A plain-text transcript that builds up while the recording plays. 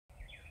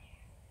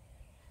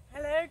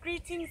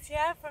greetings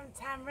here from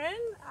Tamarin.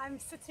 I'm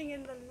sitting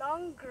in the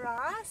long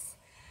grass,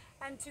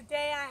 and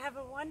today I have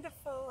a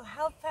wonderful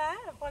helper,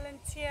 a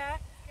volunteer,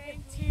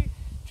 going to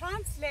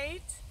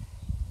translate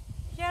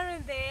here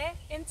and there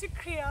into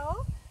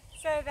Creole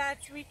so that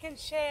we can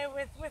share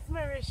with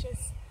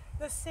Mauritius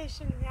this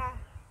session here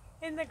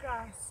in the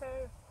grass.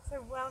 So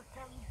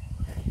welcome.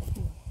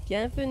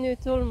 Bienvenue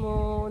tout le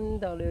monde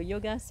dans le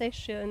yoga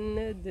session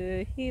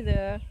de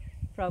Heather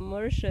from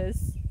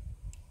Mauritius.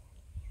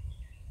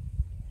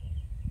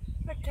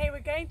 Okay, we're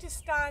going to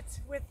start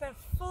with a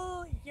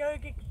full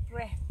yogic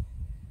breath.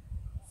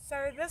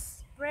 So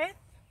this breath,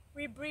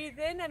 we breathe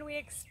in and we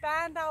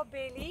expand our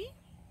belly.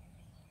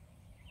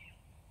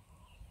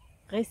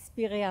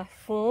 Respirez à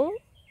fond,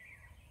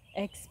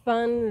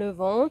 expande le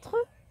ventre,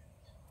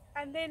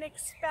 And then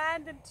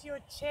expand into your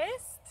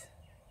chest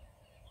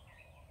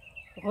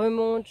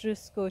remonte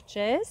jusqu'au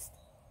chest,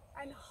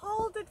 and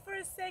hold it for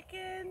a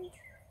second.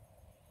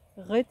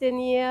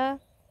 retenir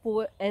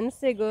pour une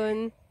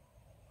seconde,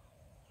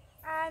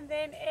 And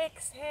then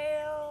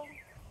exhale,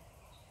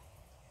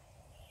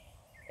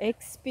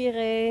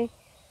 expirez,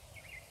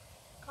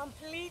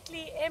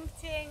 completely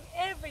emptying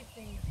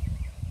everything.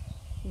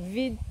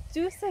 vide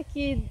tout ce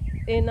qui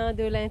est dans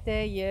de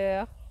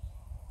l'intérieur.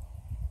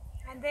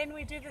 And then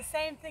we do the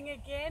same thing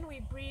again.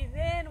 We breathe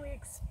in, we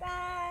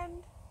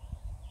expand.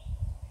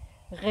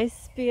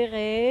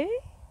 Respirez,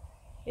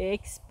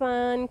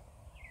 expande,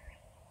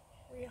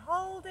 We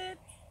hold it,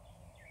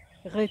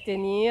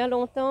 retenir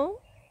longtemps,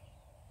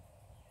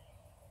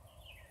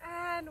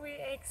 and we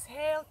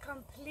exhale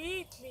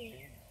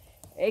completely.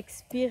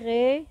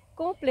 expirez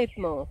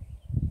complètement.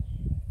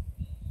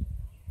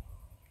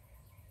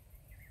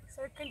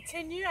 So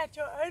continue at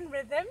your own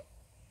rhythm.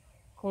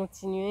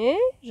 Continuez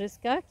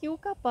jusqu'à qui vous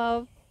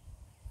capable.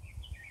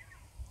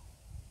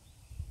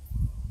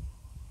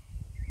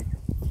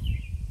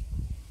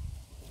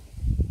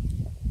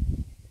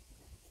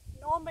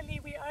 Normally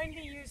we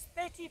only use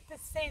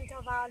 30%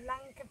 of our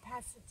lung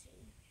capacity.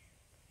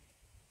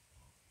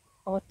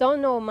 En temps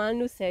normal,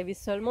 nous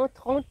servissons seulement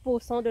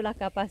 30% de la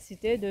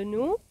capacité de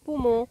nos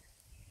poumons.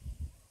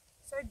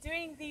 So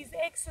doing these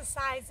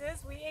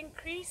exercises, we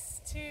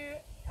increase to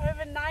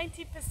over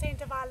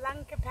 90% of our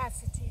lung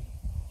capacity.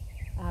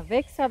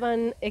 Avec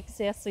ce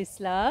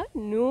exercice-là,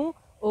 nous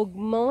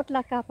augmentons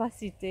la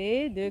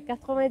capacité de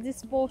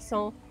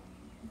 90%.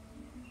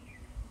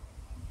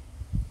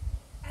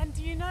 And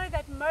do you know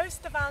that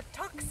most of our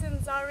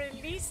toxins are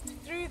released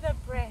through the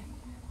breath?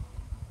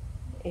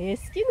 Et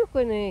ce qui nous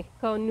connaît,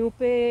 quand nous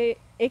pouvons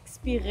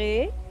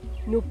expirer,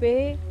 nous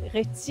pouvons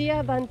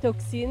retirer les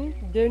toxines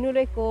de nous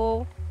le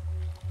corps.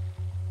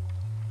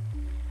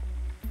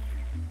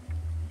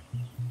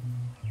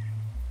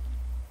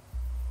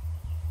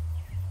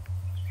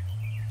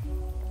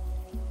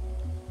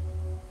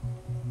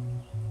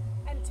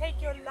 And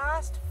take your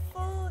last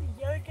full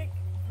yogic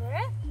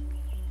breath.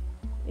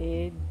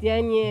 Et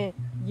dernière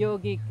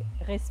yogique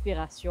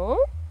respiration.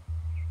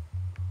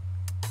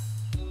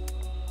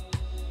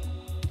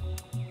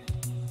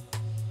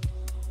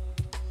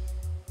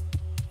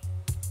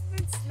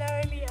 And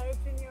slowly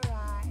open your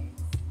eyes.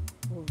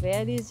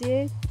 Ouvrez les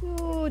yeux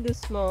tout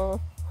doucement.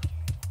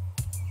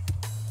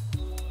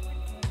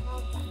 Okay,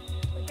 well done.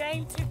 We're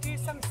going to do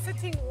some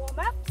sitting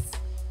warm-ups.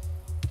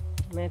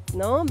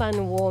 Maintenant,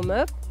 nous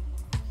warm-up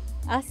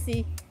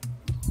assis.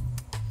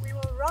 We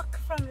will rock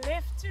from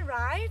left to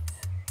right.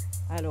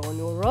 Alors,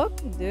 nous rock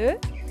de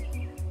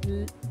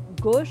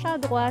gauche à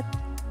droite.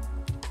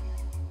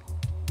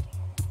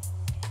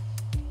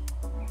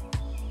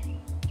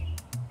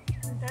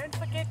 And don't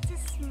forget to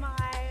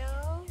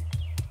smile.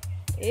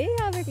 Et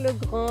avec le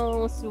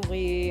grand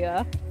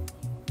sourire.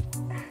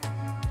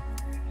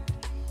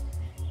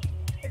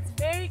 It's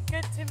very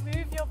good to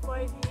move your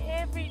body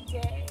every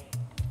day.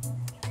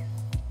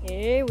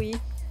 Et oui,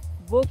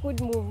 beaucoup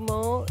de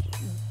mouvements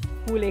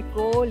pour les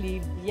corps, est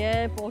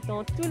bien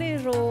important tous les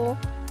jours.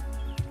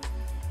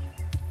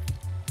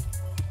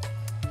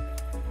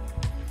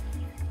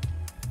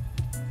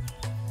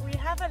 We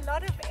have a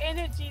lot of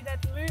energy that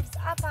moves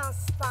up our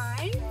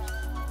spine.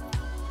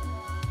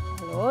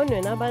 Alors,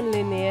 nous avons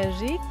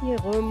l'énergie qui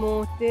est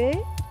remontée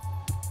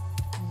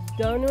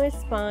dans nos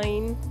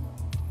spines.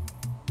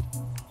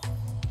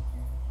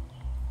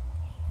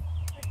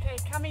 Okay,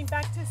 coming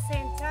back to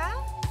center.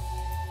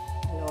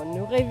 Alors,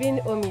 nous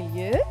revenons au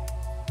milieu.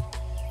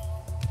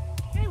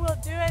 Okay, we'll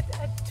do a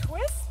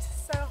twist.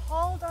 So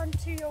hold on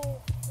to your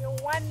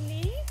one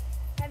knee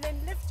and then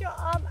lift your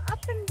arm up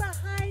and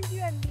behind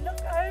you and look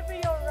over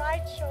your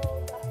right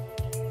shoulder.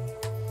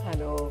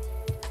 Alors,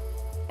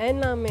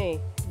 la main,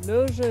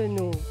 le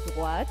genou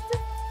droite,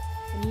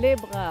 les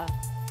bras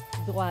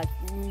droits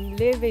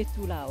levez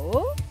tout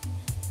là-haut,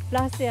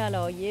 placez à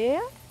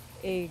l'arrière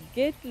et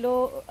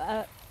guette-le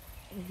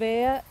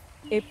vers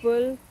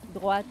épaule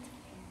droite.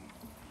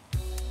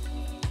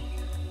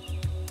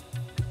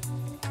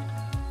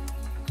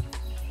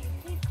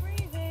 Keep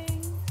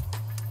breathing.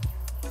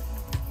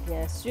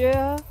 Bien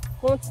sûr,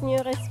 continuez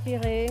à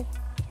respirer.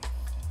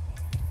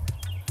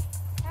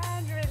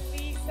 And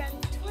release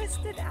and twist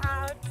twist it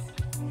out.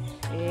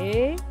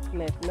 Et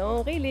maintenant,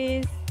 on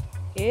release.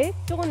 Et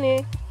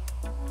tournez.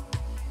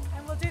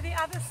 And we'll do the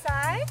other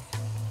side.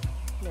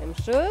 Même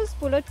chose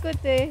pour l'autre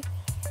côté.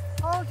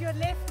 Hold your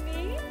left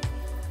knee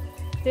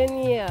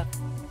Tenir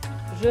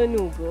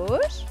genou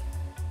gauche.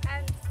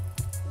 and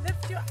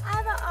lift your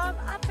other arm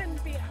up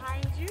and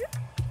behind you.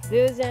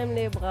 Deuxième,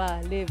 les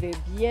bras levés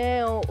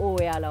bien en haut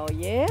et à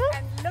l'arrière.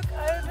 And look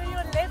over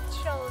your left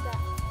shoulder.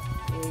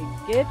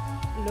 Et get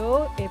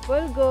l'eau,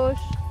 épaule gauche.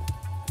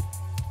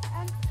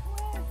 And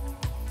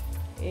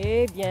twist.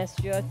 Et bien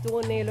sûr,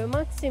 tournez le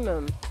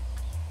maximum.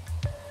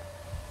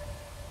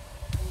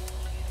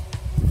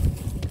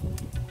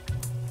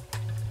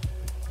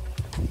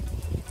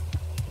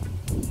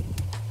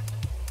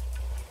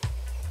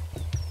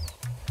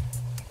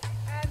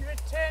 And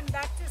return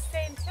back to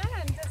center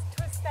and just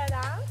twist that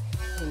out.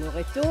 On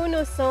retourne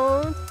au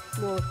centre,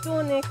 nous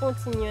tournons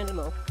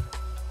continuellement.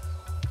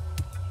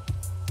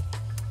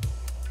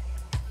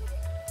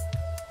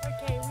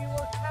 Okay, we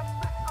will come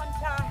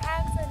onto our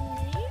hands and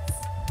knees.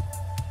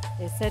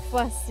 Et cette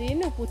fois-ci,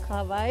 nous pour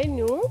travailler,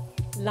 nous,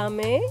 la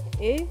main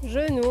et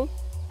genou.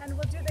 And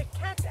we'll do the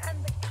cat and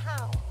the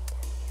cow.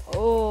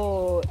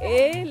 Oh,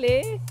 et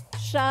les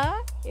chats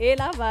et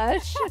la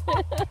vache.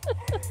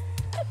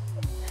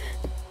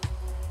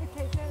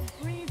 Okay, so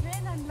breathe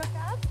in and look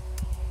up.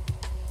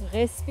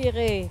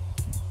 Respirez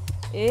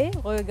et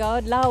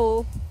regarde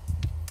là-haut.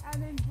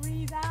 And then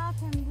breathe out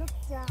and look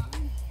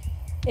down.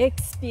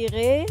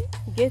 Expirez,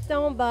 guette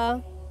en bas.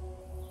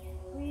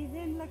 Breathe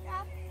in, look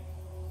up.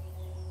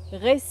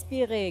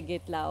 Respirez,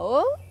 guette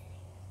là-haut.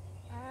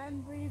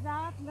 And breathe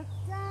out, look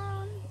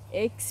down.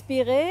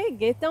 Expirez,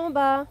 guette en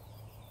bas.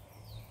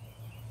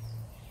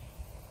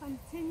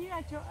 Continue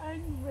at your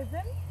own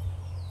rhythm.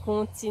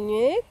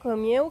 Continuez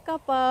combien vous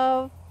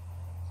capable.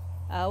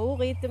 À au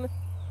rythme.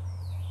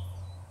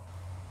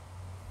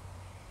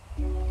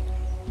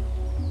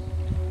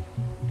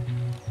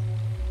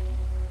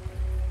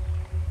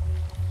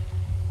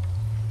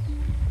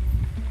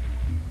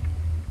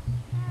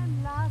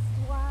 And last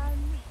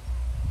one.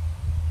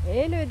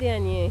 Et le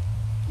dernier.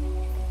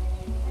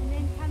 And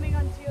then coming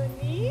onto your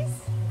knees.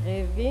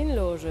 Revine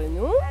le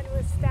genou And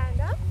we'll stand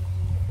up.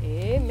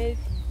 et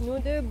mettez-nous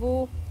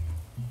debout.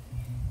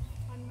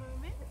 One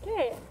moment.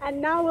 Okay,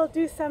 and now we'll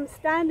do some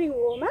standing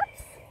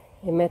warm-ups.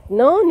 Et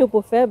maintenant, nous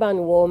pouvons faire un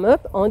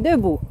warm-up en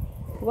debout.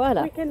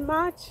 Voilà. We can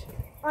march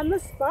on the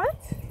spot.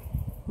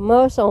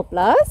 Marche en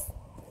place.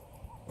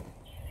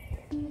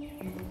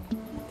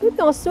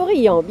 Tout en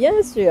souriant,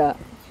 bien sûr.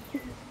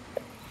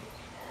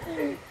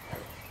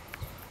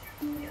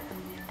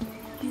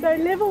 So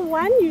level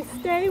 1, you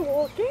stay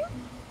walking.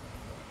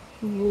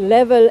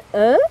 Level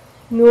 1,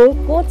 nous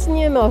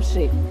continuons à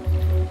marcher.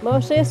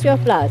 Marcher sur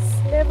place.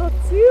 Level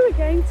 2, we're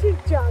going to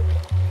jog.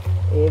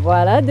 Et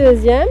voilà,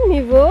 deuxième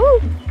niveau,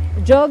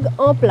 jog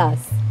en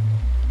place.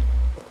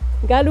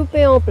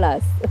 Galoper en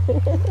place.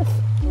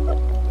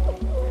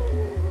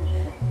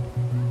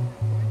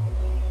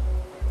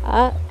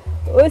 Ah,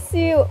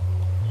 aussi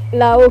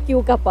là-haut qui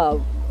est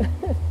capable.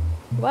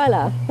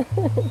 Voilà.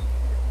 You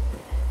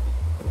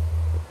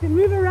can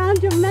move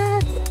around your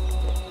mat.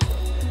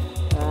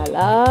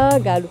 Voilà,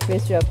 galoper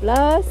sur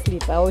place, ce n'est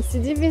pas aussi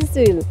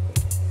difficile.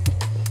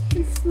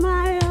 And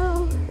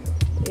smile.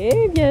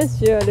 Et bien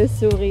sûr, le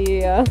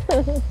sourire.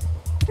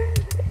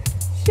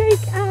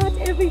 Shake out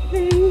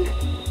everything.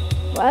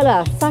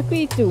 Voilà,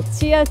 sacue tout,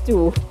 tire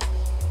tout.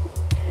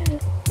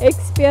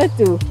 Expire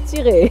tout,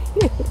 tirez.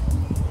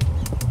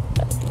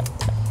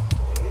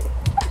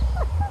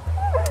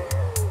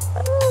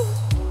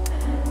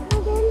 I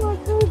don't want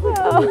to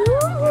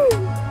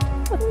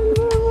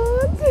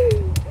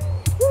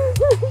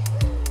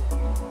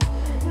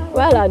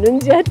Voilà, nous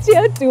disons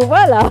tire tout,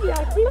 voilà.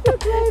 Yeah, keep your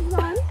legs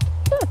on.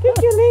 Kick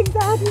your legs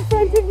out in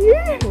front of you.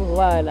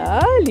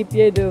 Voilà, les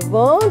pieds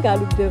devant,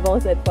 galope devant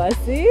cette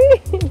fois-ci.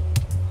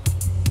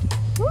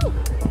 Oh,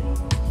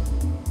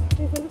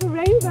 there's a little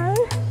rainbow.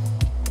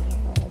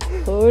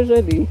 Trop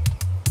joli.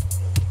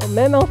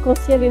 Même en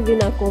ciel, il vient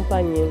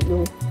accompagner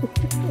nous.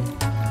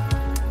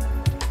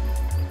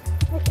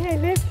 Okay,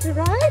 left to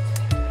right.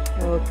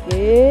 Ok,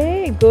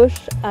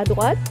 gauche à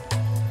droite.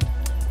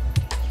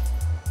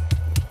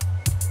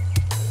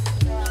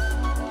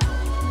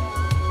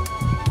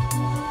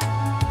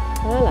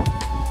 Voilà.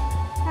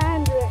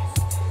 And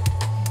rest.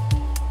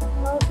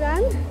 Well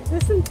done.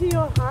 Listen to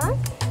your heart.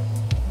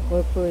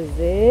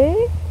 Reposez.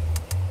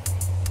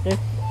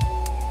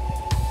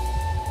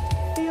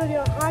 Feel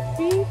your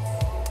heartbeat.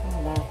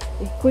 Voilà.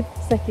 Écoute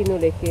ce qui nous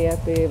laisse un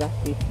peu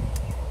battu.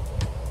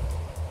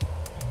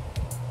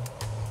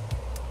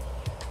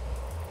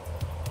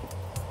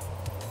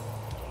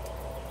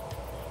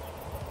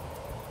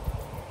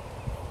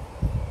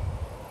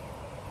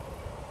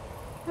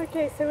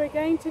 Okay, so we're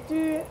going to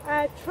do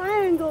a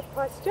triangle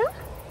posture.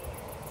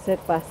 Cette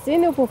fois-ci,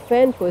 nous pouvons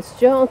faire une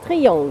posture en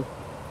triangle.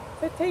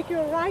 So take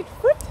your right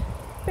foot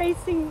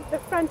facing the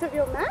front of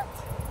your mat.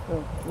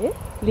 Ok.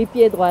 Les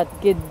pieds droits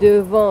guettent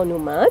devant nos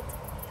mains.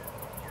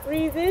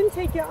 Breathe in,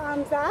 take your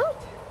arms out.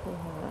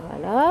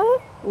 Voilà.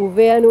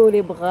 Ouvrez-nous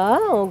les bras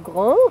en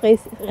grand,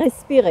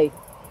 respirez.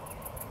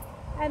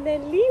 And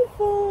then lean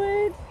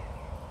forward.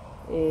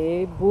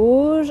 Et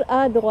bouge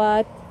à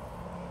droite.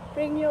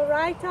 Bring your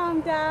right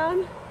arm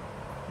down.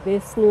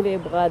 Baisse-nous les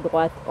bras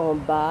droits en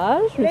bas.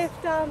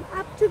 Left arm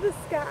up to the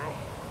sky.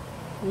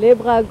 Les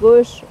bras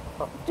gauches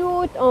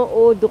tout en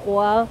haut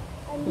droit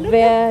And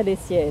vers le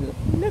ciel.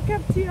 look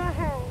up to your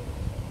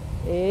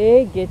hand.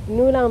 Et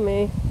guette-nous la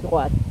main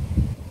droite.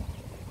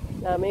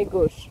 La main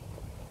gauche.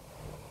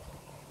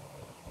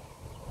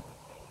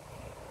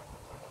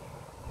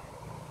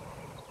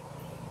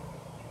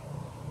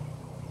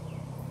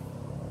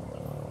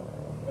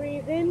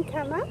 Breathe in,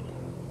 come up.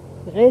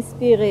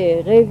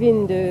 Respirez,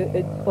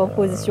 revenez en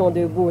position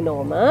debout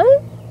normale.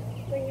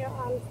 Bring your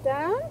arms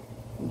down.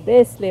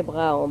 Baisse les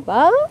bras en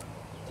bas.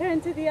 Turn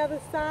to the other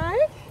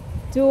side.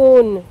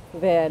 Tourne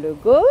vers le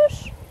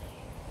gauche.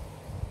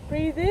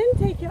 Breathe in,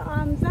 take your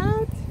arms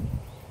out.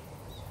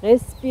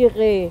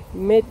 Respirez,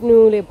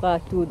 mettez-nous les bras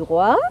tout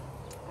droit.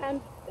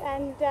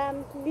 And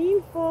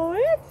lean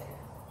forward.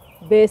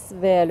 Baisse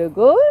vers le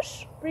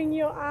gauche. Bring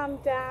your arm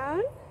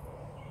down.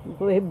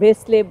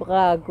 Baisse les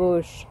bras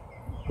gauche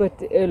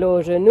côté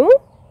le genou.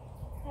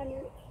 And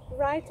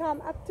right arm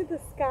up to the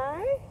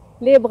sky.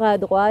 Les bras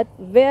droits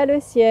vers le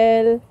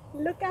ciel.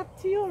 Look up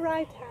to your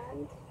right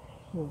hand.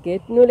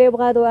 Guette-nous les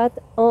bras droits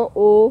en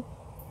haut.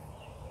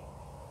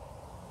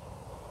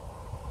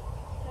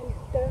 And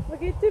don't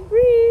forget to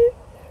breathe.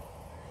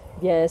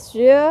 Bien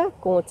sûr,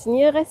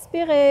 continuez à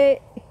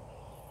respirer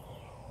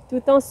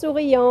tout en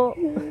souriant.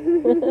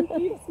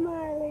 Keep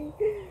smiling.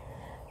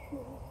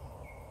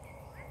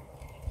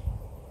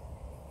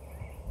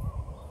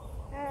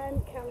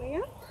 And coming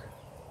up.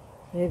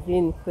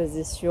 Reviens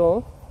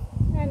position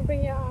And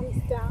bring your arms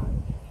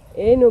down.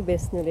 et nous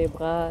baissons les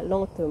bras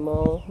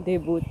lentement,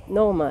 debout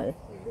normal.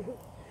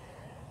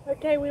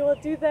 Okay, we will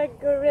do the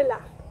gorilla.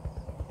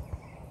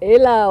 Et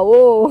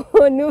là-haut,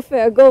 on nous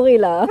fait un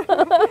gorilla.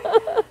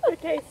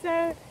 Okay, so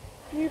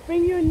you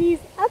bring your knees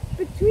up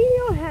between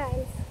your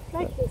hands,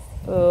 like this.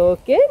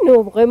 Ok,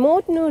 nous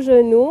remontons nos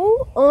genoux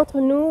entre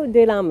nous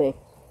de la main.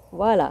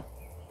 Voilà.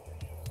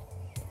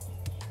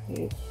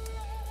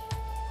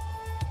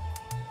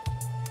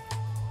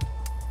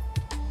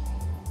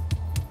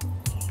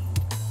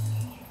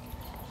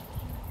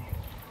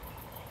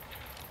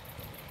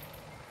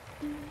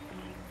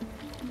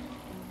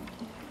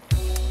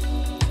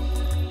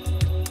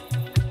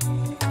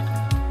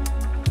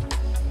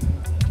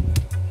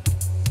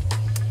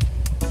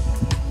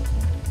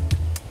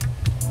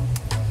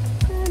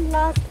 And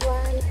last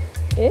one.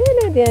 Et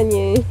le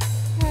dernier.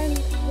 And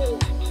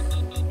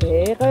relax.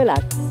 Et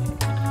relax.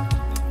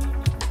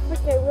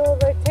 Okay, we'll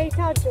rotate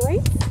our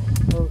joints.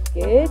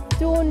 Ok,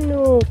 tourne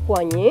nos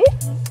poignets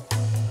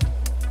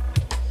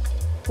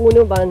pour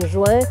nos bonnes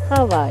joints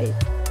travaillent.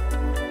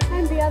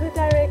 And the other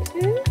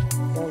direction.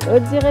 Dans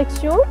l'autre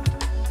direction,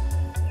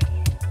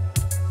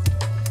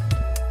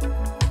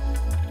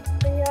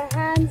 Bring your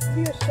hands to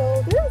your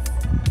shoulders.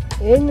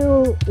 et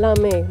nous la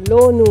main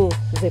l'eau nos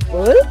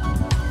épaules.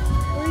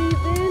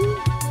 Breathe in.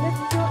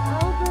 Lift your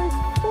elbows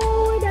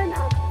forward and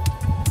up.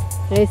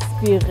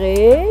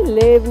 Respirez,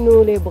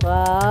 lève-nous les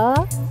bras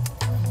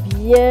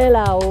bien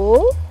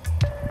là-haut.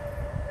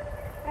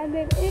 And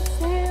then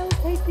exhale.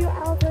 Take your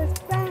elbows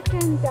back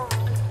and down.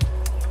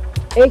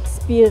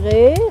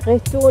 Expirez,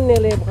 retournez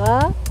les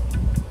bras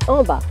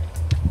en bas.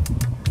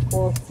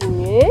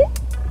 Continuez.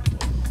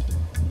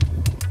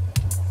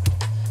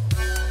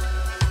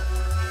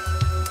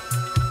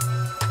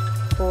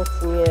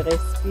 Continuez,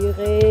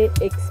 respirez,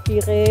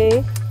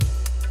 expirez.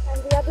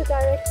 And the other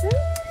direction.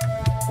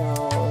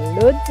 Dans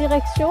l'autre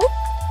direction.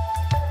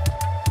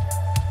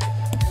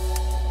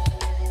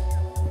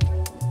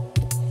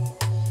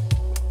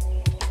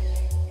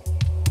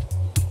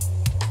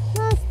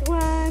 Last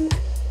one.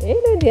 Et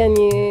le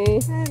dernier.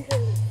 And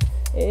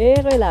release. Et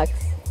relax.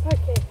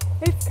 Okay,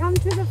 let's come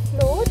to the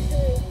floor.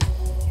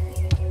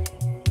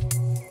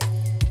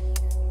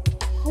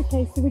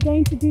 Okay, so we're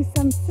going to do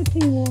some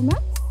sitting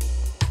warm-ups.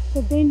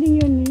 So bending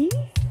your knees.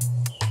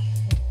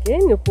 Ok,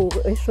 nous pour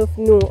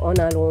échauffer-nous en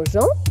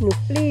allongeant. Nous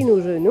plions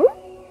nos genoux.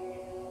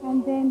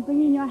 And then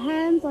bringing your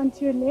hands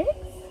onto your legs.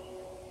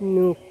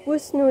 Nous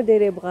poussons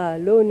les bras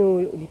l'eau nos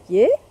les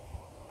pieds.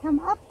 Come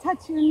up,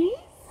 touch your knees.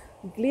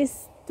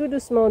 Glisse tout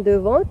doucement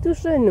devant,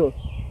 touche genou.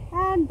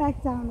 And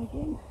back down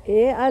again.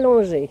 Et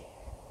allongez.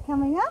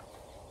 Coming up.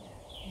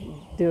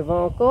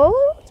 Devant encore,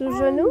 tout And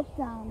genou.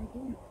 down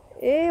again.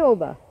 Et au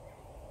bas.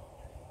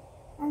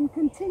 And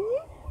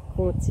continue.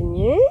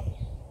 Continuez.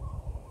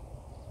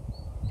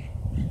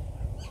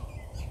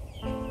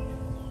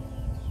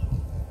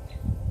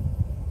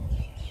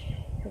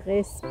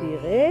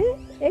 Respirez,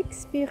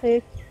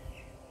 expirez.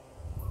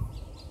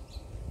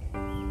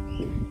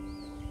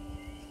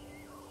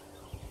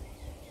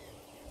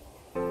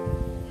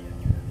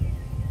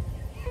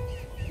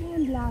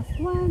 And last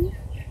one.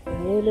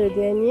 Et le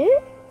dernier.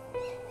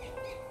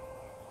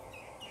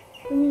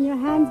 Bringing your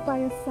hands by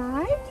your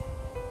side.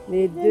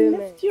 Les deux Then mains.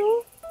 lift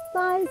your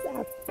thighs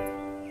up.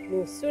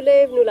 Nous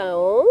soulèvons la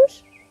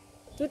hanche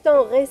tout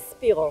en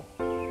respirant.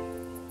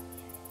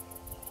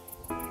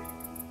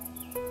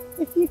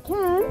 If you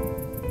can,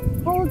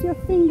 hold your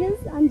fingers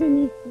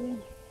underneath you.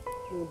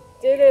 Nous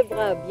deux les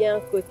bras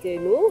bien côté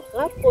nous,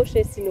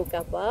 rapprocher si nous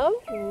capables,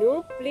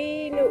 nous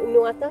plie,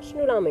 nous attache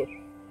nous la main.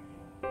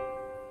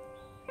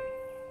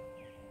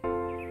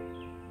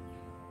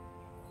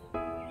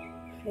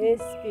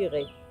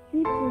 Respirez.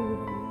 Keep breathing.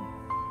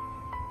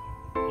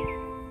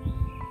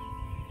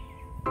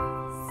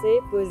 C'est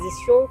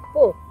position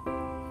pont.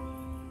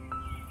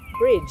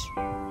 Bridge.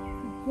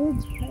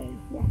 Bridge pose,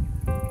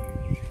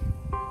 yes.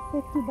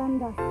 Setu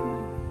Bandhasana.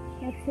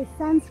 That's a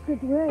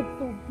Sanskrit word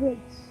for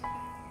bridge.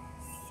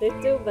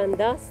 Setu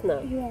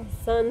Bandhasana. Yes,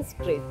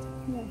 Sanskrit.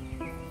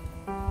 yes.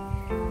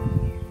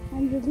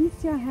 And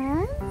release your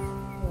hands.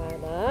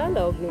 Voilà,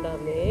 là nous la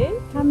main.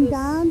 Come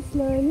down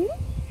slowly.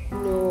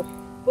 Nous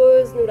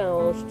pose nous la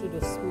hanche tout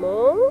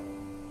doucement.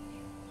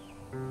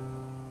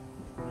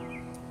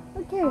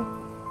 Okay,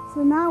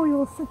 so now we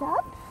will sit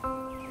up.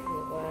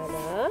 Et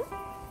voilà.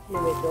 Nous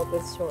mettons en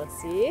position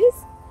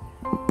assise.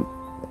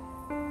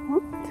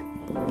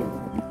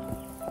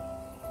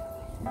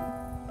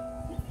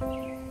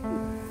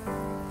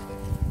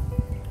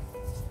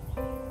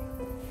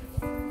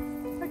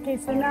 Okay,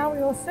 so now we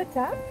will sit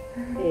up.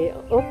 Et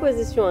en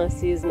position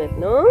assise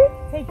maintenant.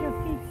 Take your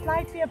feet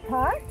slightly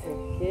apart.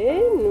 Ok,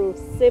 nous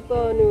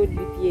séparons nos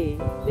deux pieds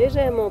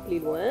légèrement plus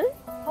loin.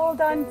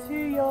 Hold on to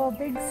your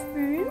big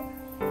spoon.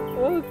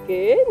 Ok,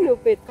 nous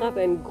pouvons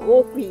attraper un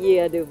gros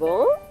cuillère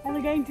devant. And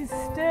we're going to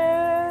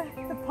stir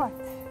the pot.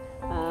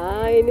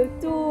 Ah, et nous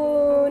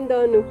tournons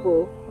dans nos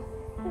pots.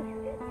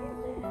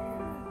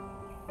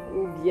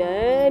 Ou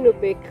bien nous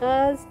pouvons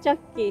écraser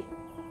chaki.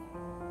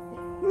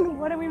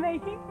 What are we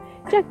making?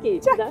 Chaki.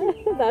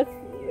 That's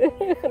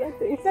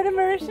Is that a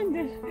Mauritian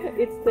dish?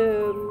 it's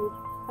the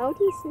how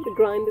do you say the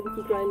grinder?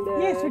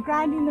 Yes, we're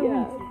grinding the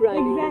yeah, wheat.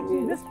 grinding the Exactly.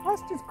 wheat. This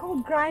pot is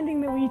called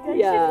grinding the wheat, actually.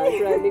 Yeah,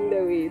 grinding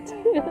the wheat.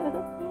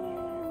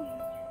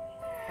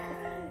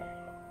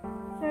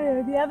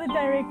 So, the other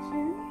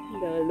direction.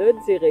 Dans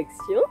l'autre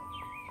direction,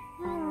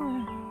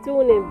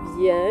 tournez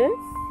bien,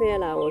 faire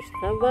la hanche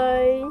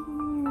travail,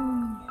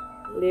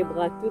 les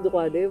bras tout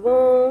droit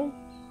devant,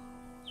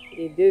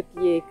 les deux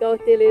pieds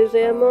écartés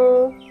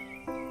légèrement.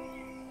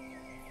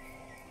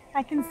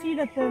 I can see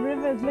that the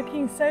river is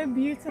looking so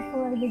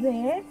beautiful over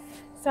there.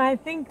 So I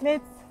think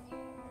let's,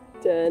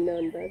 Turn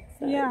on that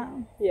side. yeah.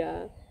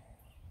 Yeah.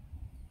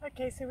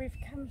 Okay, so we've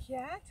come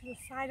here to the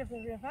side of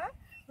the river.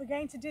 We're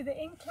going to do the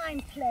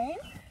incline plane.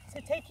 So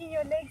taking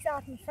your legs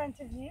out in front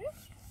of you.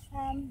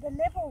 The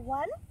level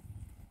one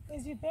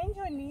is you bend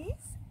your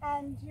knees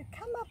and you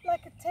come up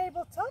like a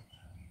tabletop.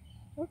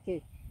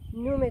 Ok.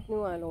 Nous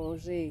maintenant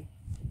allongés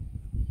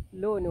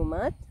l'eau nos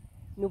mates.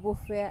 Nous pouvons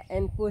faire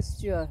une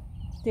posture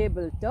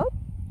tabletop,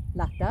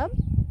 la table,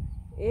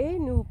 et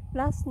nous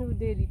plaçons nos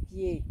deux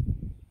pieds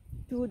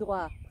tout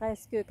droit,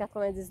 presque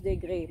 90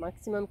 degrés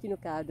maximum qui nous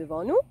cadre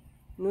devant nous.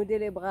 Nous deux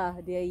les bras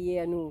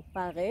derrière nous,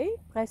 pareil,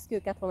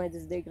 presque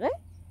 90 degrés,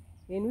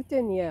 et nous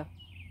tenir.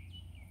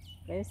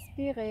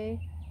 Respirez.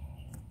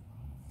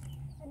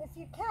 And if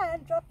you can,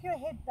 drop your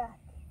head back.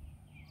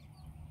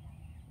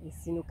 Et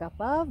si nous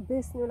capables,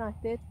 baissons la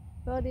tête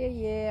par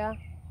derrière.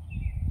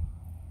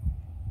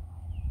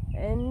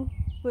 En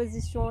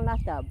position la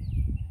table.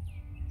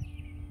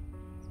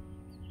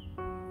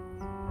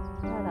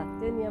 Voilà,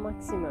 tenir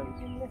maximum.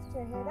 And lift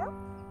your head up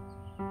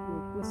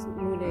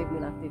Nous lèvons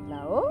la tête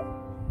là-haut.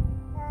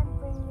 and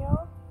bring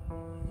your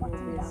bottom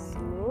down.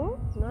 Baissons,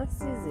 nous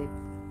assisons.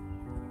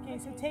 Okay,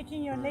 so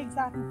taking your legs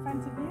out in front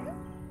of you.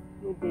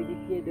 Nous deux les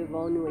pieds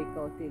devant nous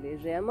écartés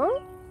légèrement.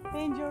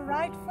 Bend your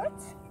right foot.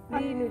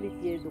 Puis nous les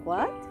pieds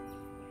droits.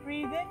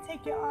 Breathe in,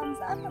 take your arms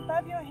up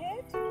above your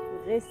head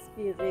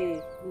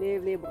Respirez,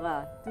 lève les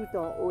bras tout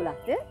en haut la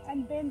tête.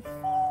 and bend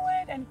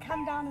forward and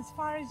come down as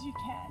far as you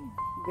can.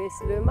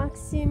 Baisse le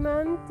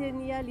maximum,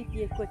 tenir les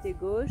pieds côté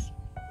gauche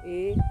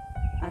et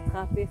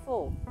attrapez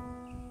fort.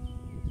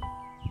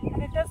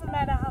 And it doesn't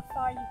matter how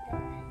far you go.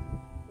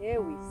 Et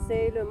oui,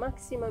 c'est le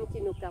maximum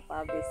qui nous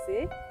capable de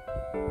baisser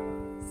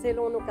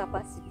selon nos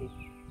capacités.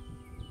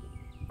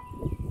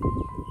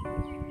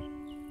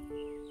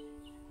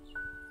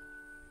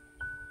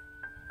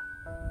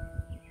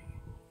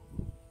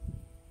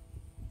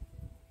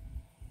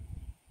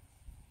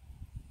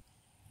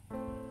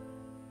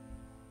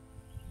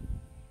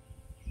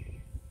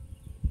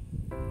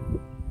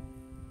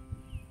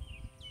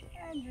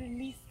 And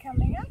release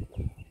coming up.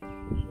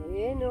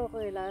 Et nous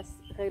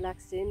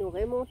relaxer, nous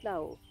remontons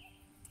là-haut.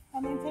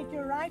 And then take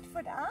your right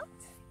foot out.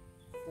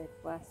 Cette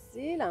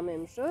fois-ci, la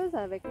même chose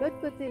avec l'autre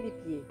côté les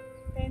pieds.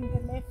 Bend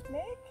the left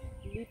leg.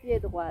 Les pieds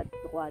droits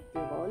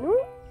devant nous.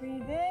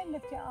 Breathe in,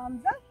 lift your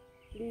arms up.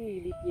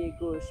 Plie les pieds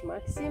gauche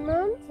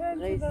maximum. Turn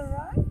to the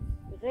right.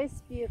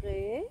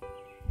 Respirez.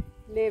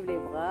 Lève les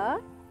bras.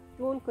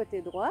 Tourne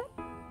côté droit.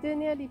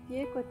 Tenez les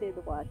pieds côté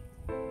droit.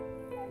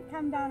 And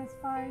come down as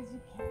far as you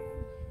can.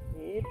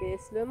 Et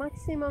baisse le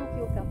maximum que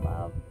vous êtes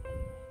capable.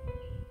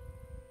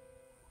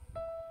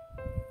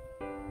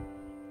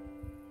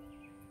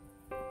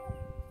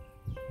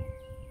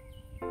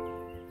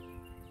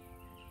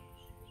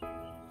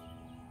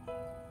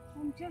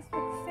 And just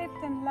accept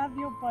and love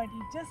your body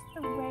just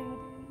the way it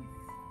is.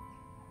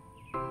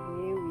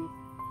 Et oui,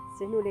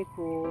 c'est nous les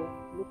corps,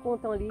 nous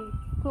comptons lui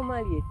comment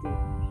il était.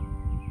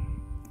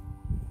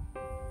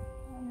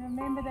 And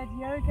remember that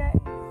yoga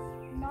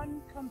is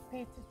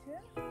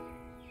non-competitive.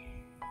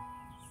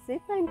 C'est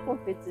pas une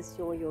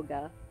compétition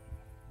yoga.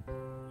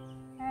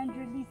 And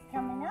release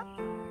coming up.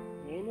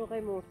 Et nous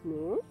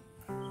remontons,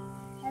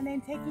 And then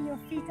taking your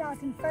feet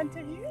out in front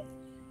of you.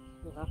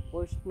 nous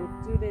rapprochons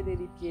tous les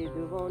pieds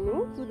devant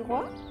nous, tout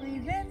droit.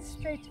 Breathe in,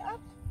 straight up.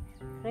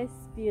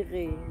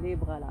 Respirez les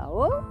bras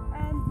là-haut.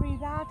 And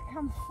breathe out,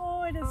 come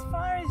forward as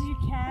far as you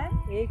can.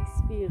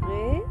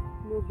 Expirez,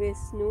 nous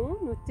baissons,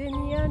 nous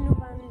tenons, nous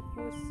allons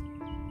pouces.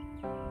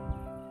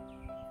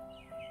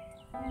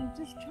 And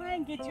just try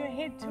and get your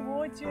head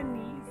towards your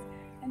knees.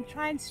 And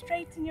try and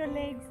straighten your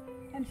legs.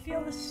 And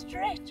feel the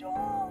stretch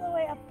all the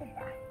way up the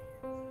back.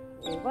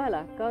 Et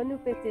voilà, quand nous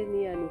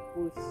tenons,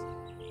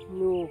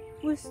 nous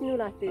poussons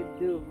la tête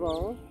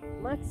devant,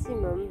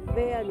 maximum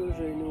vers nos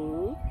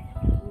genoux.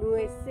 Nous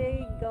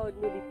essayons de garder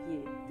les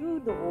pieds tout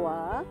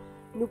droit.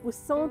 Nous pouvons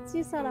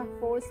sentir ça la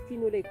force que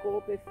nous les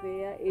corps peuvent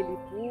faire et les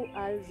pour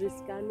aller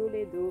jusqu'à nous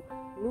les dos,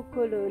 nous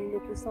colonnes, nous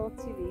pouvons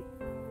sentir les.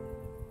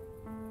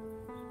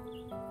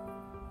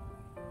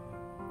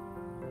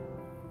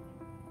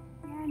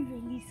 And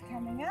release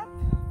coming up.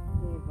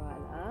 Et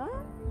voilà,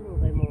 nous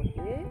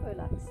remontons,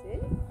 relaxer.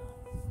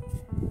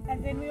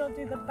 And then we'll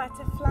do the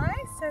butterfly.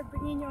 So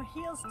bringing your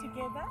heels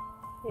together.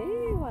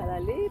 Et voilà,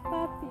 les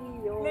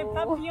papillons. Les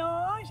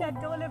papillons,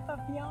 j'adore les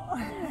papillons.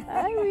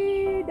 Ah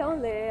oui, dans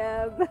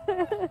l'herbe.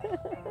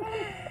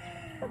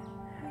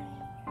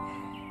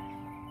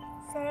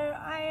 So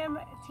I am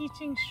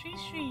teaching Shri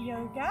Shri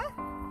Yoga.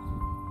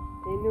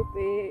 Et nous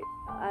pouvons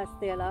à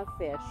Stella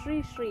faire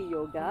Shri Shri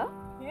Yoga.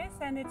 Yes,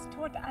 and it's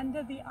taught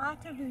under the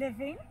Art of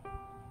Living.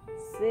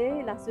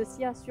 C'est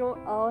l'association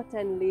Art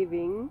and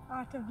Living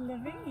Art of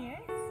Living, yes.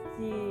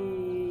 qui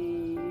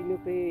nous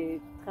peut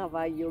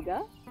travailler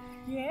yoga.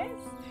 Yes,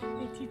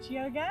 they teach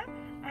yoga,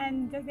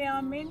 and there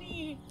are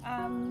many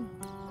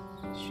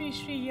Shri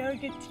Shri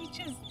Yoga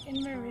teachers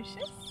in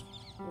Mauritius.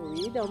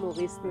 Oui, dans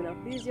Maurice, nous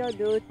avons plusieurs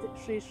d'autres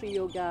Shri Shri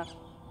Yoga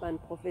ban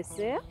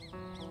professeurs.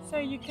 So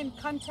you can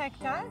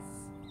contact us,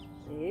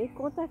 Et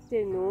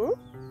contactez-nous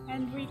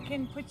and we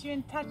can put you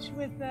in touch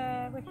with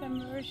the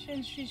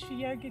Mauritian Shri Shri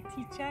Yoga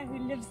teacher who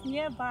lives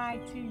nearby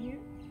to you.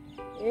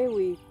 Et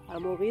oui, à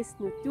Maurice,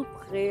 nous tout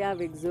prêts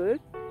avec eux.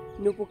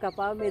 Nous pouvons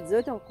capables mettre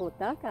eux en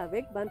contact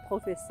avec ban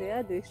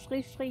professeur de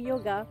Shri Shri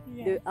Yoga,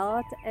 Yes. de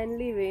Art and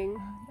Living.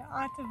 The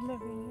Art of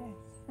Living,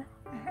 yes.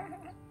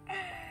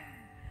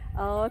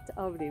 Art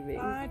of Living.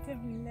 Art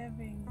of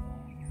Living,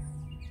 yes.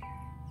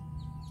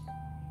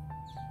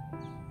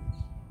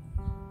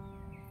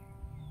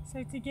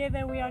 So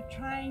together we are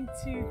trying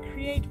to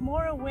create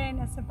more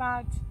awareness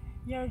about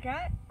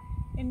yoga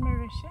in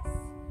Mauritius.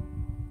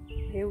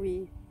 Et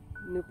oui,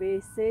 nous pouvons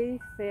essayer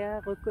de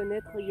faire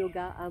reconnaître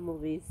yoga à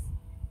Maurice.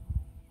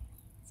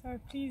 So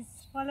please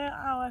follow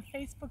our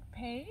Facebook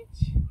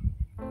page.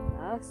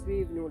 Là,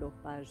 suivez-nous leur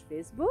page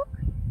Facebook.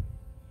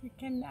 You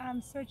can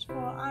search for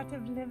Art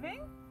of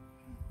Living.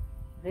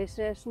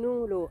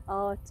 Recherche-nous le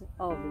Art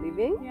of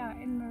Living Yeah,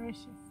 in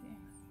Mauritius,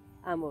 yes.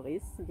 à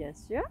Maurice, bien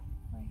sûr.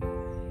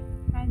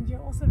 And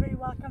you're also very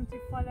welcome to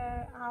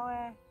follow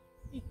our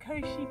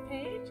Ecoshe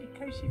page,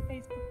 Ecoshe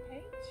Facebook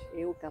page.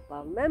 Et au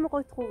capable même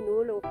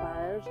retrouve-nous la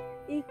page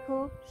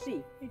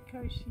Ecoshe.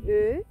 Ecoshe.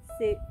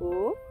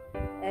 E-C-O-S-H-E.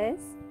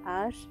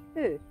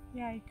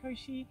 Yeah,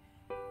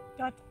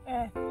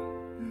 ecoshe.earth.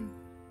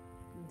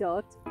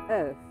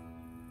 .earth.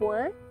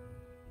 Point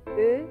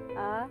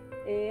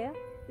E-A-R-T-H.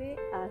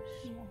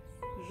 Yes.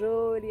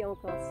 Joli en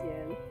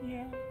ancienne.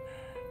 Yeah.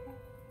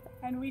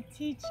 And we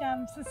teach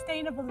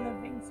sustainable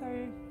living. So,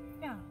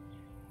 yeah.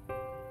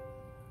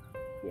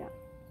 Yeah.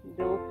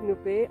 Donc, nous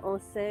pouvons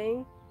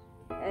enseigner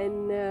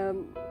and I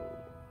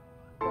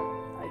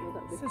don't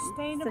know.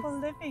 Sustainable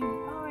living.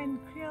 Oh, in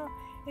Creole,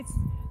 it's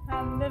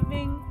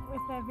living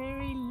with a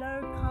very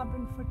low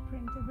carbon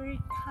footprint, a very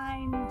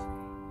kind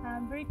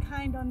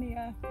on the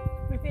earth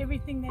with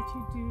everything that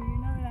you do. You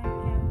know, like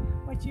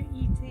what you're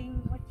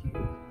eating, what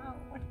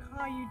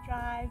car you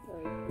drive.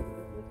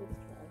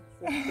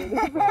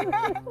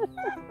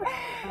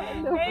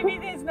 Maybe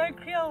there's no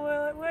Creole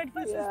word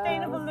for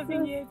sustainable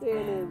living yet.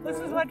 This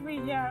is what we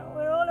hear.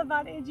 We're all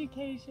about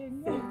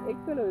education.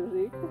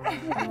 Écologique.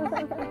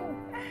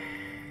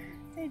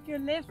 Take your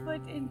left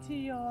foot into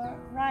your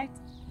right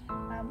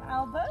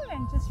elbow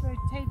and just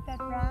rotate that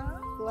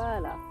round.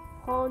 Voilà.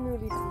 Prends-nous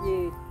les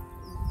pieds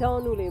dans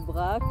nous les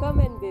bras comme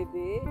un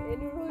bébé et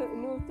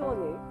nous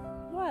tourner.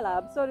 Voilà,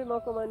 absolument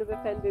comment nous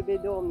pouvons faire un bébé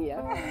dormir.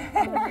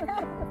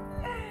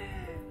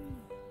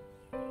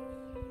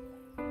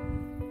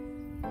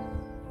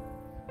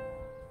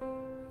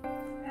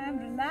 And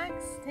relax,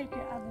 take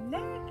your other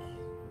leg.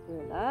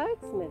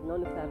 Relax. Maintenant,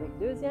 nous faisons avec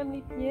deuxième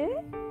les pieds.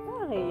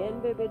 Pareil, un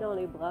bébé dans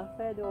les bras,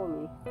 fait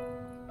dormir.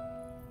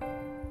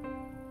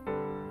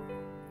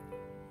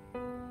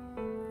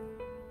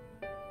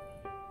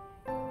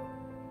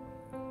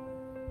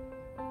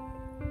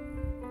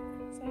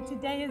 So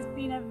today has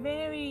been a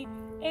very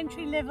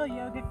entry-level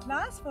yoga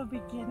class for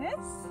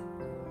beginners.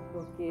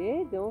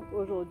 Ok, donc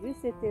aujourd'hui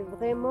c'était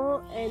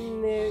vraiment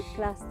une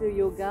classe de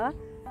yoga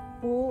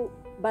pour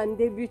les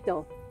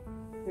débutants.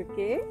 Ok,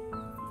 et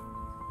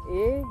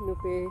nous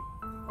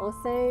pouvons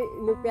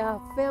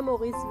faire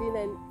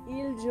Mauriceville une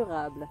île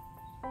durable.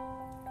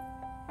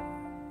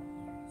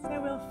 So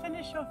we'll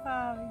finish off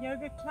our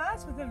yoga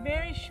class with a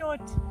very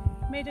short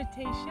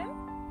meditation.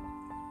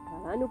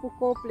 Voilà, nous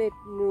pouvons compléter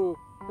nos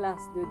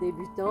classes de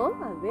débutants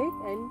avec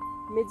une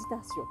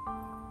méditation.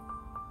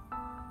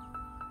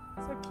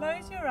 So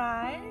close your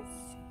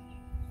eyes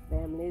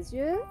Ferme les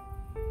yeux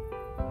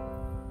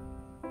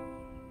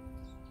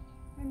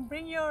and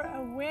bring your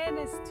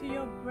awareness to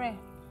your breath.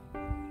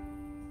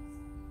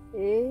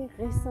 et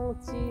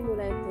ressentis-nous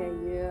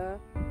l'intérieur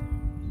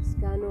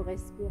jusqu'à nos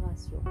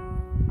respirations.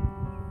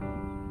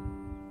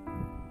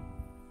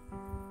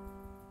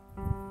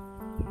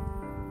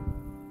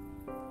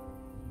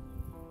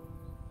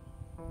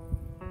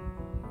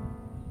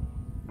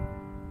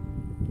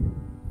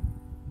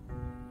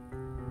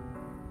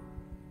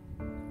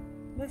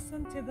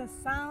 Listen to the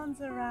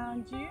sounds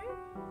around you.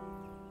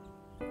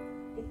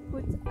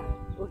 Écoute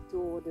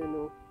autour de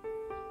nous.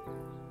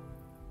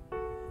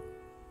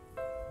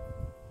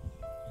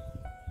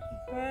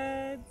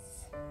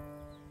 Birds,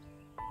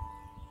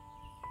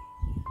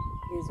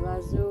 Les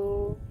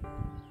oiseaux,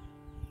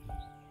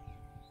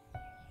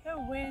 the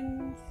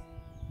wind,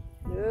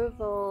 le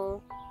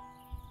vent,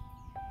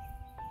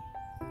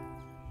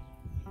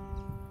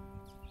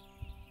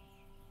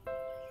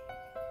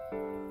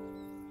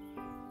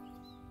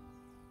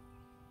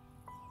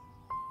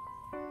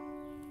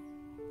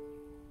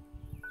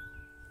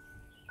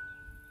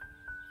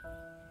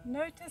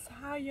 notice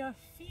how you're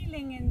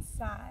feeling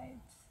inside.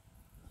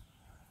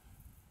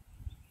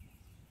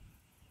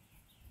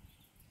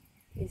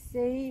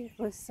 essaye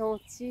de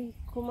ressentir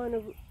comment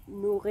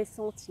nous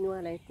ressentons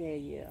à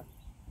l'intérieur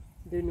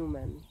de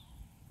nous-mêmes.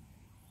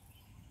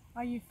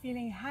 Are you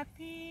feeling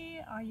happy?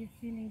 Are you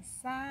feeling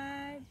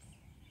sad?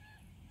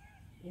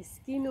 Est-ce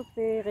qui nous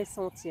fait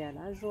ressentir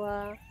la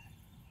joie,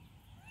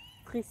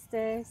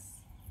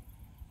 tristesse?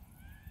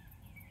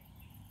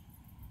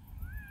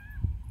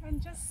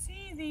 And just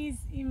see these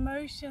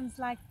emotions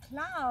like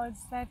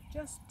clouds that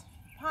just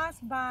pass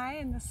by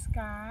in the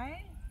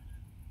sky.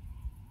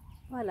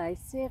 Voilà,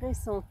 essaye de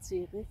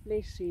ressentir,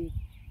 réfléchir.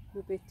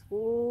 Nous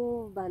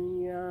pouvons trouver un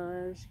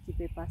nuage qui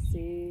peut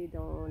passer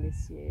dans le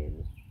ciel.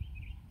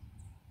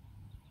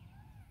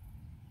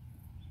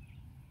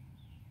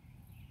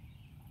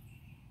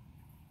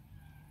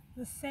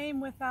 The same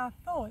with our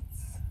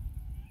thoughts.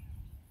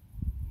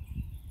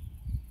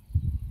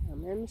 La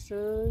même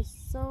chose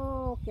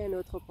sans aucune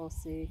autre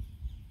pensée.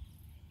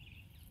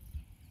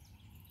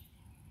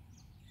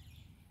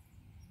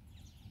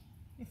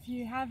 If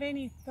you have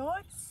any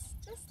thoughts,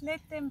 just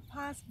let them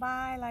pass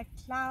by like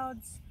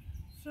clouds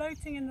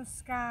floating in the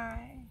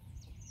sky.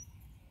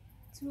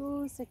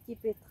 Tout ce qui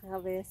peut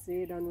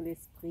traverser dans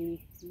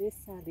l'esprit,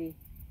 laisse aller.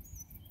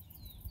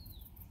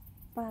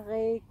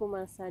 Pareil comme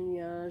un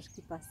nuage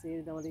qui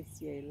passait dans le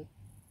ciel.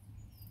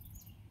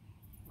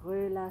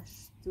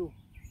 Relâche tout.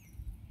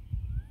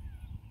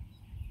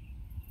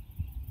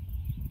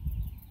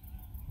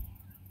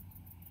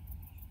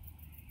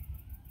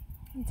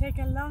 And take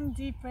a long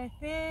deep breath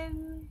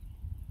in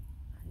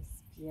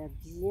Respire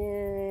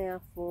bien à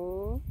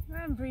fond.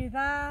 and breathe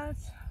out.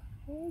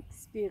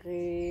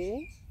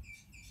 Expirez.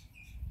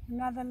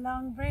 Another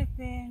long breath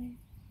in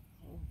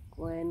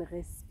Encore une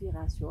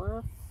respiration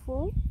à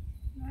fond.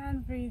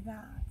 and breathe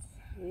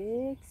out.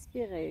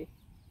 Expirez.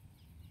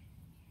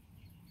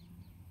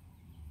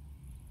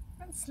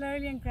 And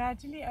slowly and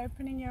gradually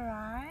opening your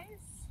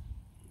eyes.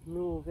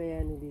 Nous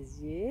ouvrons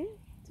les yeux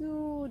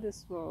tout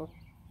doucement.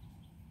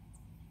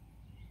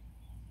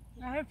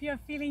 I hope you're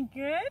feeling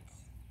good.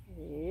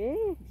 Et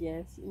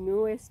bien,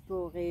 nous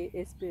espérons,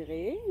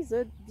 vous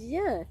êtes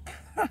bien.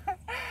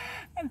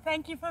 And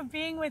thank you for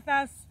being with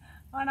us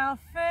on our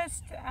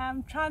first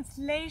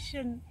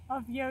translation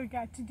of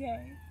yoga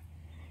today.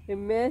 Et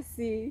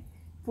merci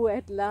pour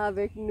être là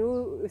avec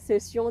nous,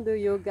 session de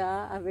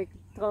yoga avec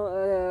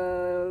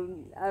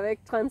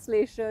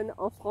translation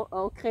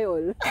en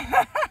créole.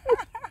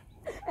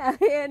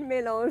 Et un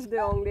mélange de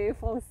anglais et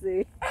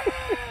français.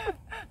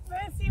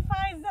 Merci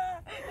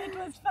Faiza, it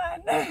was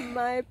fun.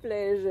 My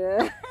pleasure.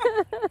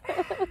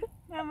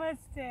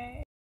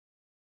 Namaste.